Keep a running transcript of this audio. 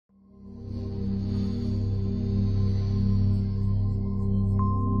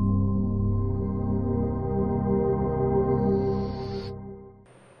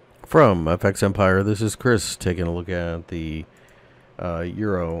From FXEmpire, this is Chris taking a look at the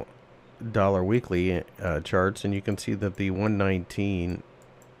Euro dollar weekly charts, and you can see that the 119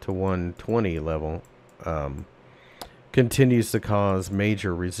 to 120 level continues to cause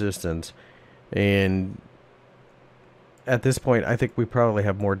major resistance. And at this point, I think we probably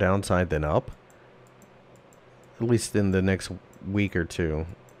have more downside than up, at least in the next week or two.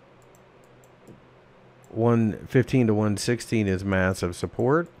 115 to 116 is massive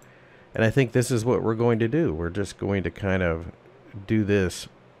support. And I think this is what we're going to do. We're just going to kind of do this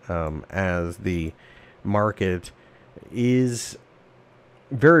as the market is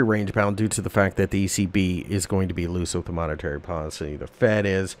very range bound due to the fact that the ECB is going to be loose with the monetary policy. The Fed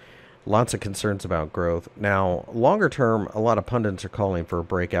is. Lots of concerns about growth. Now, longer term, a lot of pundits are calling for a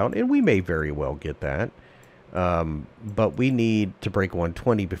breakout, and we may very well get that. But we need to break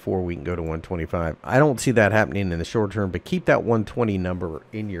 120 before we can go to 125. I don't see that happening in the short term, but keep that 120 number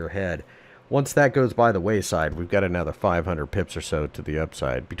in your head. Once that goes by the wayside, we've got another 500 pips or so to the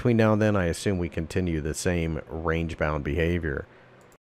upside. Between now and then, I assume we continue the same range-bound behavior.